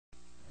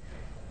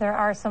There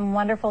are some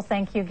wonderful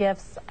thank you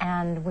gifts,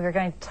 and we're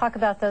going to talk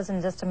about those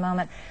in just a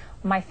moment.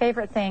 My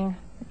favorite thing,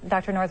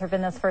 Dr. Northrup,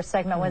 in this first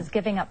segment was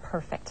giving up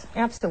perfect.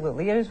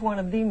 Absolutely. It is one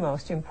of the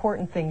most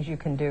important things you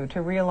can do,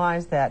 to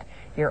realize that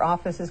your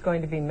office is going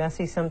to be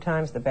messy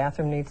sometimes, the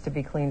bathroom needs to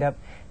be cleaned up.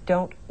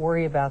 Don't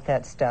worry about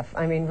that stuff.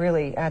 I mean,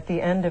 really, at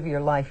the end of your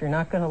life, you're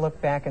not going to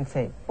look back and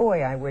say,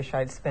 boy, I wish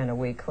I'd spent a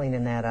week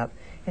cleaning that up.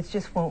 It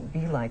just won't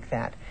be like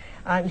that.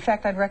 In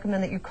fact, I'd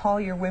recommend that you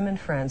call your women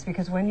friends,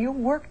 because when you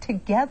work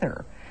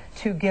together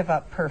to give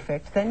up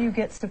perfect, then you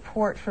get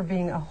support for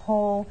being a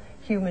whole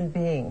human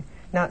being,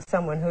 not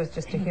someone who is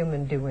just a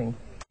human doing.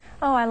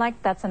 Oh, I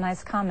like that's a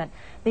nice comment.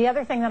 The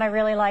other thing that I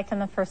really liked in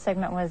the first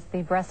segment was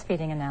the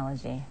breastfeeding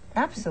analogy.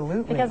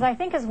 Absolutely. Because I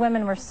think as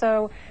women we're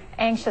so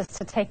anxious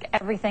to take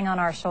everything on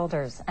our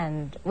shoulders,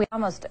 and we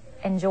almost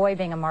enjoy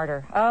being a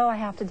martyr. Oh, I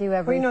have to do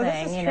everything. Well,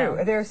 this is true.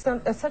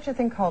 There's such a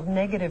thing called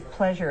negative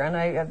pleasure,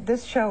 and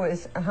this show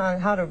is on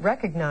how to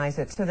recognize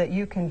it so that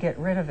you can get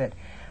rid of it.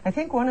 I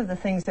think one of the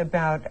things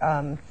about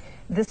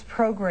this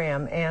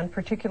program, and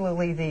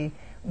particularly the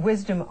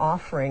wisdom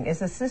offering, is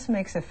that this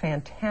makes a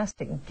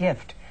fantastic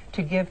gift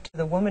to give to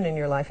the woman in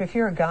your life. If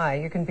you're a guy,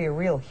 you can be a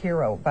real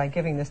hero by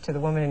giving this to the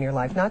woman in your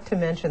life. Not to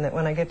mention that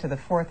when I get to the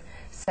fourth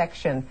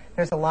section,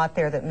 there's a lot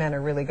there that men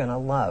are really going to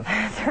love.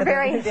 They're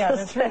very interested. Yeah,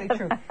 that's really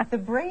true. The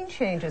brain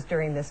changes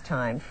during this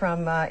time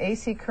from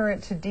AC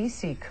current to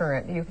DC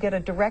current. You get a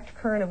direct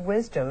current of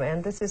wisdom,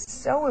 and this is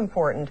so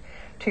important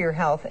to your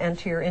health and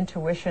to your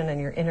intuition and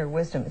your inner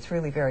wisdom. It's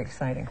really very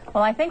exciting.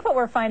 Well, I think what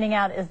we're finding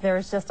out is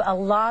there's just a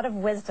lot of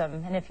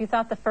wisdom, and if you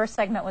thought the first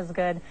segment was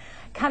good,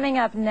 coming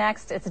up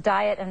next, it's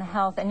diet and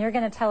health, and you're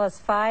going to tell us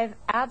 5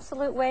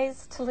 absolute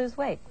ways to lose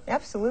weight.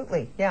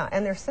 Absolutely, yeah,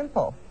 and they're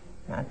simple.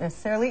 Not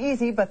necessarily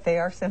easy, but they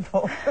are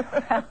simple.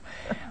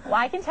 Well,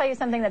 I can tell you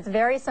something that's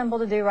very simple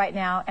to do right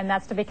now, and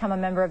that's to become a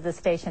member of the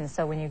station.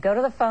 So when you go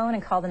to the phone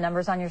and call the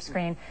numbers on your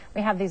screen,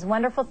 we have these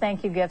wonderful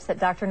thank you gifts that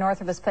Dr.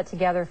 Northrup has put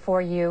together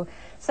for you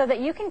so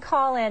that you can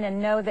call in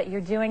and know that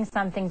you're doing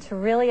something to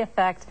really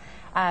affect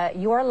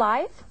your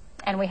life.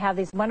 And we have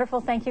these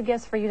wonderful thank you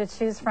gifts for you to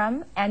choose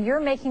from, and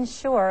you're making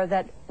sure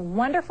that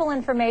wonderful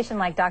information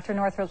like Dr.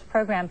 Northrup's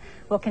program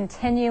will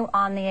continue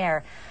on the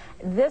air.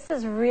 This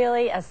is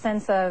really a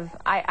sense of,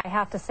 I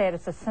have to say it,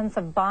 it's a sense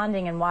of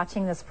bonding in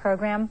watching this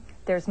program.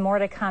 There's more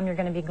to come. You're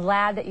going to be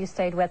glad that you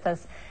stayed with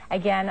us.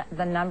 Again,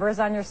 the number is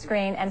on your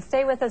screen, and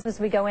stay with us as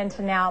we go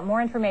into now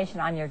more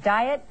information on your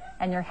diet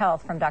and your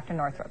health from Dr.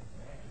 Northrup.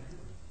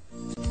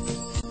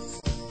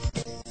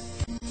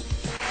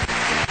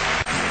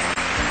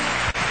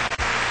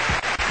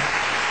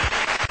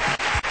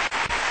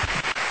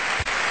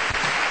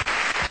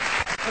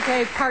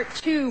 Okay, part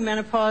 2,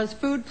 menopause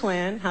food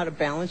plan, how to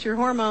balance your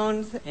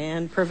hormones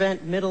and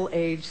prevent middle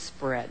age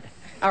spread.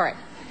 All right,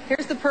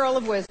 here's the pearl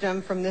of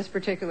wisdom from this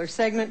particular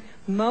segment.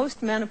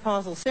 Most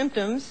menopausal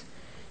symptoms,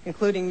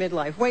 including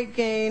midlife weight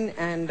gain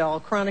and all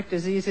chronic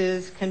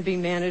diseases, can be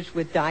managed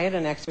with diet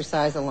and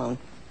exercise alone.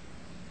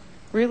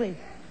 Really?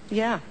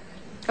 Yeah.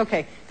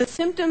 Okay, the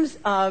symptoms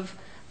of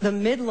the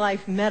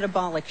midlife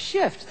metabolic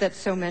shift that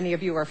so many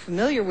of you are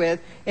familiar with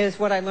is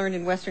what I learned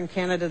in Western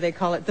Canada. They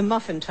call it the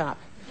muffin top.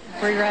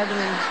 Where rather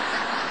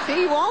than,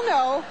 see, you all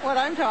know what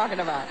I'm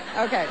talking about.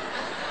 Okay,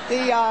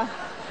 the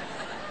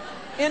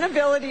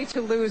inability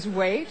to lose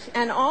weight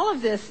and all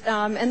of this,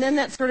 and then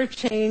that sort of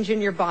change in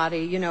your body,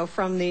 you know,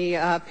 from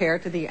the pear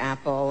to the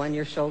apple, and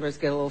your shoulders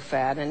get a little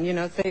fat, and you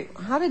know, say,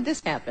 how did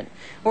this happen?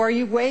 Or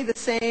you weigh the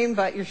same,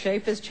 but your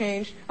shape has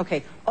changed.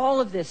 Okay, all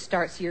of this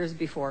starts years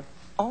before,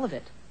 all of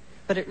it,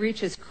 but it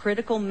reaches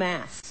critical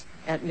mass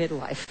at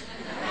midlife.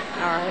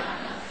 All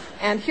right.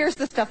 And here's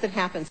the stuff that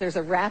happens. There's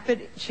a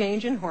rapid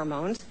change in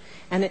hormones,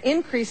 and it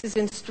increases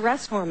in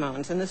stress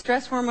hormones. And the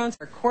stress hormones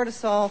are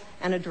cortisol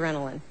and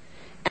adrenaline.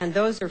 And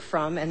those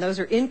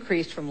are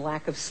increased from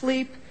lack of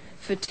sleep,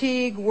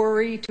 fatigue,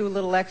 worry, too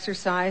little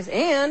exercise,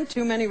 and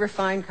too many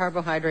refined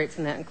carbohydrates,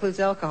 and that includes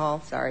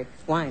alcohol,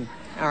 wine.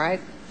 All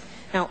right?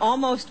 Now,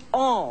 almost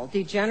all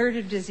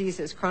degenerative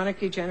diseases, chronic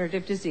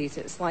degenerative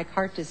diseases, like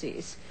heart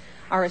disease,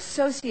 are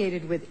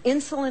associated with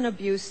insulin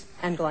abuse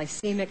and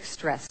glycemic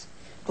stress.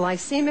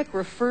 Glycemic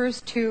refers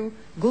to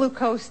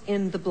glucose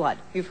in the blood.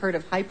 You've heard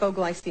of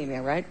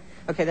hypoglycemia, right?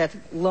 Okay, that's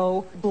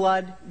low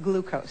blood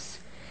glucose.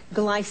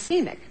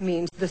 Glycemic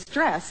means the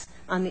stress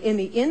in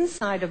the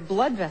inside of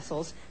blood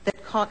vessels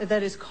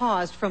that is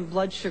caused from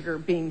blood sugar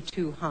being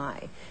too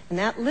high. And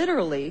that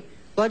literally,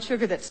 blood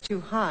sugar that's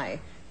too high,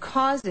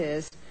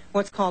 causes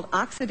what's called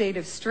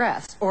oxidative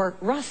stress, or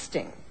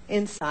rusting,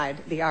 inside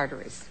the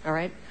arteries, all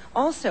right?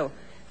 Also,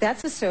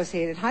 that's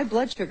associated, high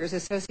blood sugar is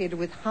associated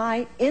with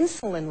high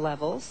insulin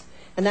levels,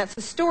 and that's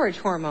a storage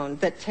hormone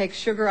that takes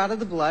sugar out of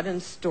the blood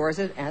and stores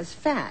it as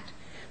fat.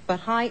 But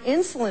high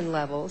insulin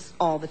levels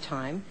all the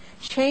time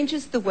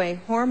changes the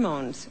way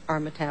hormones are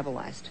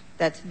metabolized.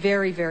 That's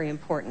very, very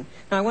important.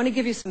 Now, I want to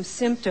give you some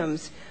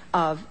symptoms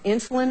of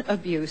insulin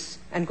abuse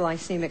and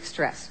glycemic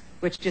stress,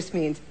 which just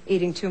means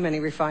eating too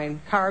many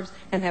refined carbs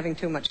and having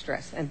too much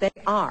stress. And they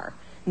are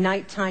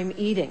nighttime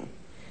eating,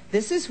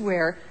 This is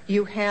where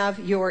you have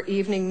your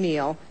evening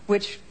meal,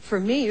 which for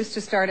me used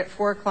to start at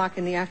 4 o'clock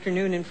in the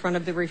afternoon in front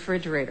of the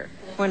refrigerator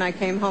when I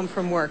came home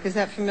from work. Is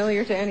that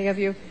familiar to any of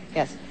you?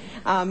 Yes.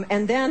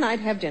 And then I'd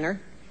have dinner.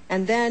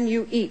 And then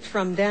you eat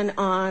from then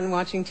on,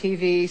 watching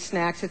TV,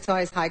 snacks. It's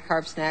always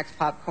high-carb snacks,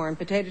 popcorn,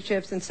 potato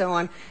chips, and so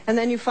on. And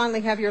then you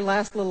finally have your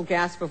last little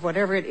gasp of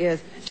whatever it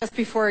is just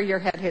before your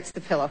head hits the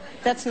pillow.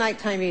 That's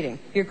nighttime eating.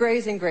 You're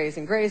grazing,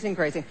 grazing, grazing,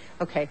 grazing.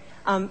 Okay.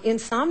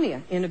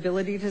 Insomnia,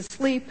 inability to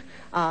sleep,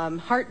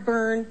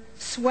 heartburn,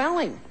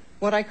 swelling,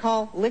 what I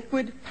call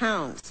liquid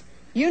pounds.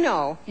 You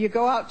know, you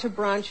go out to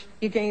brunch,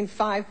 you gain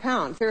 5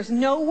 pounds. There's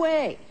no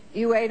way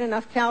you ate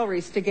enough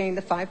calories to gain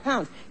the 5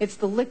 pounds. It's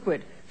the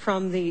liquid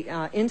from the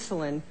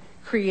insulin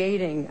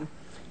creating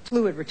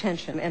fluid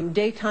retention and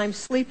daytime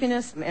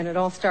sleepiness, and it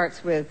all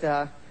starts with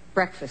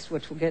breakfast,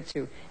 which we'll get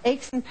to.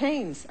 Aches and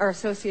pains are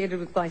associated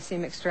with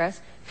glycemic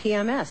stress,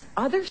 PMS.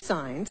 Other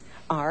signs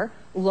are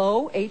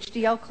low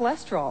HDL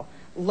cholesterol,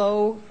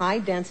 low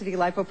high-density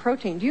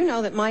lipoprotein. Do you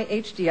know that my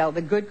HDL,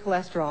 the good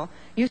cholesterol,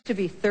 used to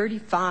be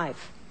 35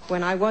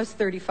 when I was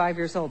 35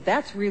 years old?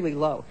 That's really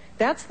low.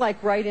 That's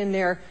like right in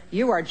there,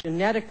 you are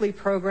genetically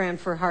programmed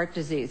for heart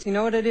disease. You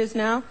know what it is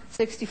now?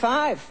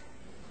 65.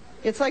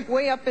 It's like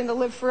way up in the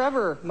live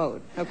forever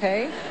mode,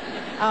 okay?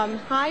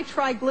 High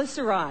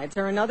triglycerides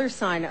are another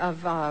sign of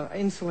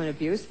insulin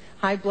abuse,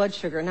 high blood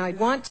sugar. Now, I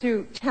want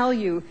to tell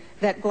you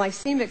that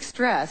glycemic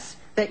stress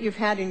that you've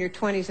had in your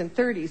 20s and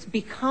 30s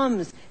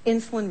becomes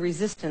insulin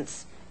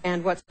resistance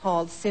and what's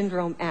called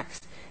Syndrome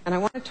X. And I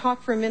want to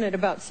talk for a minute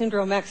about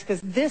Syndrome X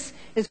because this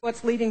is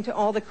what's leading to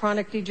all the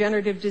chronic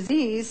degenerative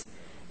disease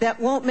that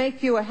won't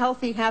make you a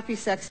healthy, happy,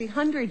 sexy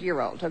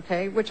 100-year-old,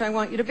 okay, which I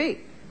want you to be.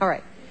 All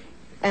right.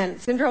 And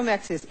Syndrome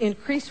X is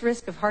increased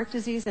risk of heart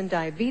disease and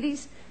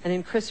diabetes, an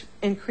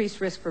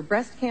increased risk for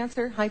breast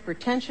cancer,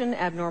 hypertension,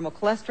 abnormal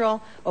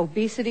cholesterol,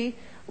 obesity,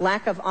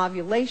 lack of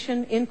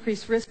ovulation,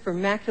 increased risk for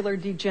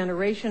macular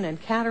degeneration and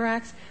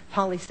cataracts,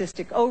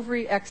 polycystic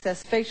ovary,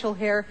 excess facial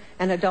hair,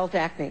 and adult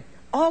acne.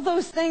 All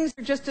those things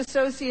are just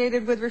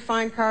associated with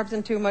refined carbs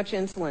and too much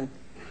insulin.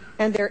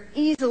 And they're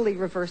easily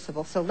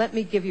reversible. So let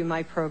me give you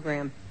my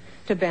program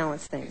to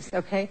balance things,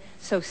 okay?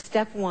 So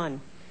step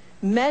 1,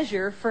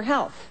 measure for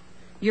health.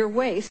 Your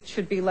waist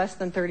should be less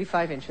than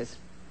 35 inches,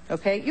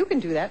 okay? You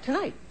can do that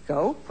tonight.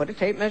 Go put a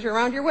tape measure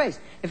around your waist.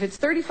 If it's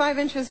 35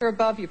 inches or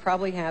above, you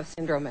probably have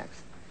Syndrome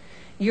X.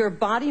 Your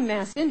body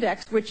mass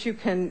index, which you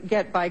can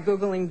get by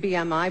Googling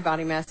BMI,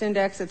 body mass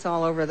index, it's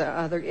all over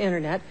the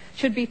internet,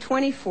 should be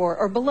 24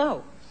 or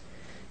below.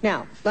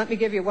 Now, let me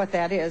give you what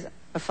that is.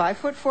 A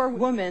 5'4"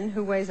 woman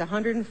who weighs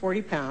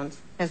 140 pounds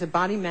has a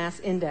body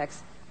mass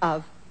index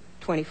of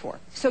 24.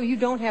 So you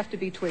don't have to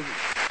be twiggy.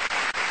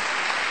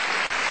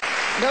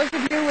 Those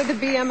of you with a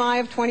BMI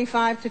of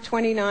 25 to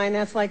 29,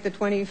 that's like the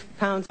 20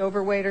 pounds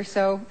overweight or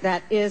so,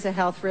 that is a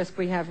health risk.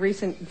 We have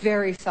recent,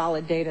 very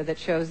solid data that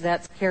shows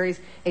that carries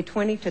a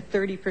 20 to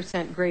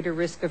 30% greater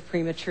risk of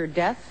premature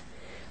death.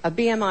 A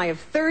BMI of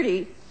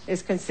 30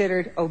 is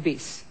considered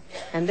obese,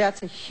 and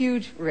that's a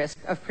huge risk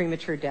of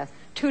premature death,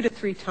 2 to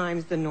 3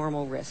 times the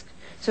normal risk.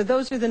 So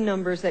those are the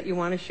numbers that you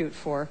want to shoot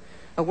for.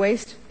 A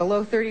waist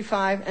below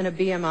 35 and a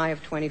BMI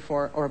of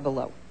 24 or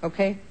below.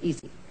 Okay?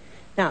 Easy.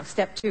 Now,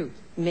 step 2,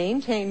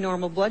 maintain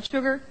normal blood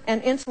sugar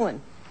and insulin.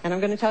 And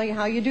I'm going to tell you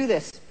how you do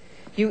this.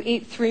 You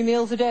eat 3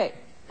 meals a day.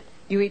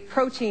 You eat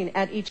protein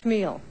at each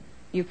meal.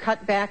 You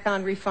cut back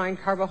on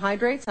refined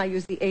carbohydrates. I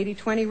use the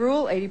 80-20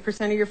 rule.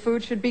 80% of your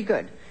food should be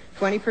good.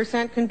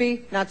 20% can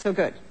be not so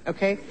good,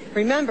 okay?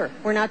 Remember,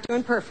 we're not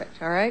doing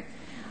perfect, all right?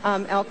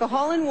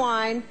 Alcohol and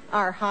wine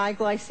are high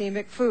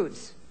glycemic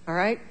foods, all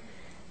right?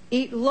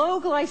 Eat low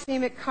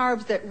glycemic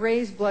carbs that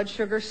raise blood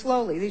sugar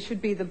slowly. These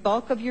should be the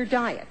bulk of your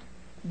diet.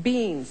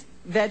 Beans,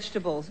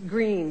 vegetables,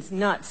 greens,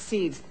 nuts,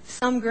 seeds,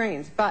 some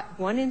grains. But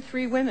 1 in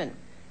 3 women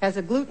has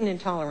a gluten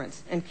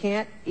intolerance and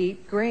can't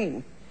eat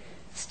grain.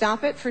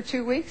 Stop it for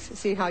 2 weeks,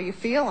 see how you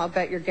feel. I'll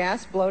bet your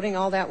gas, bloating,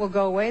 all that will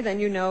go away. Then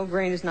you know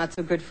grain is not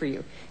so good for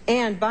you.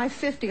 And by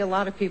 50, a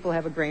lot of people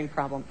have a grain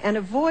problem. And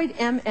avoid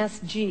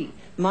MSG,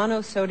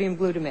 monosodium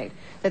glutamate.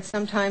 That's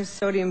sometimes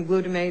sodium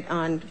glutamate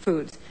on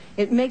foods.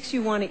 It makes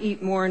you want to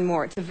eat more and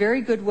more. It's a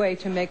very good way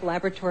to make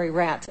laboratory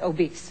rats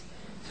obese.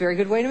 It's a very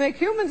good way to make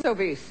humans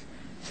obese.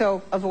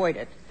 So avoid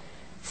it.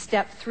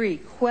 Step 3,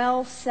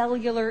 quell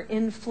cellular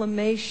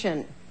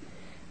inflammation.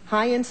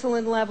 High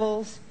insulin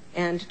levels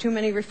and too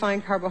many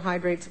refined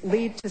carbohydrates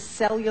lead to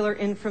cellular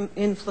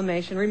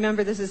inflammation.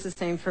 Remember, this is the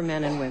same for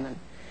men and women.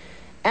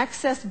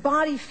 Excess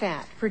body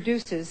fat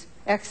produces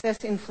excess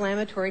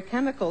inflammatory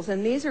chemicals,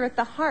 and these are at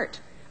the heart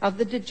of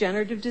the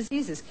degenerative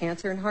diseases,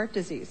 cancer and heart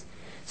disease.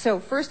 So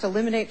first,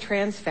 eliminate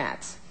trans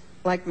fats,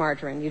 like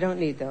margarine. You don't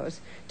need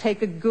those.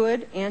 Take a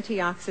good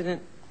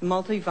antioxidant,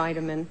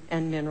 multivitamin,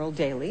 and mineral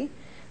daily.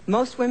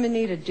 Most women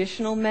need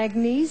additional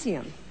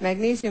magnesium.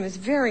 Magnesium is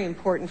very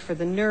important for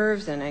the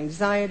nerves and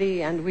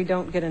anxiety, and we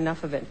don't get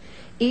enough of it.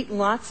 Eat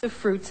lots of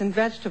fruits and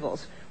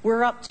vegetables.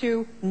 We're up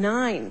to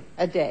 9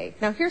 a day.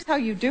 Now, here's how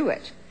you do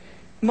it.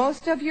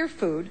 Most of your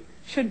food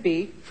should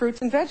be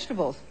fruits and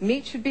vegetables.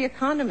 Meat should be a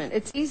condiment.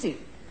 It's easy.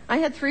 I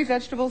had 3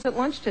 vegetables at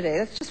lunch today.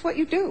 That's just what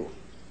you do.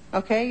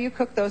 Okay, you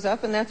cook those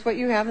up and that's what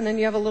you have, and then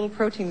you have a little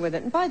protein with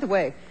it. And by the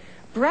way,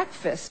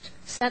 breakfast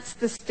sets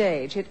the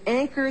stage. It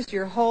anchors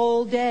your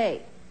whole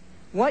day.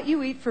 What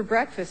you eat for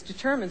breakfast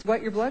determines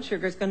what your blood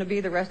sugar is going to be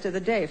the rest of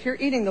the day. If you're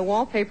eating the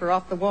wallpaper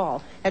off the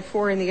wall at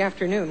 4 in the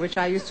afternoon, which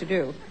I used to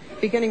do,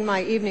 beginning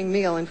my evening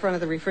meal in front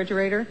of the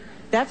refrigerator,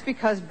 that's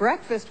because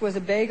breakfast was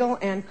a bagel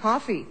and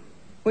coffee,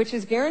 which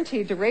is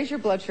guaranteed to raise your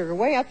blood sugar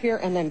way up here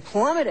and then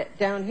plummet it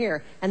down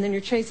here, and then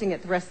you're chasing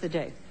it the rest of the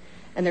day.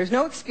 And there's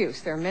no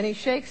excuse. There are many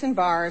shakes and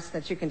bars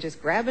that you can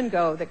just grab and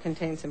go that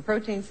contain some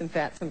protein, some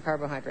fat, some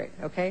carbohydrate,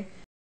 okay?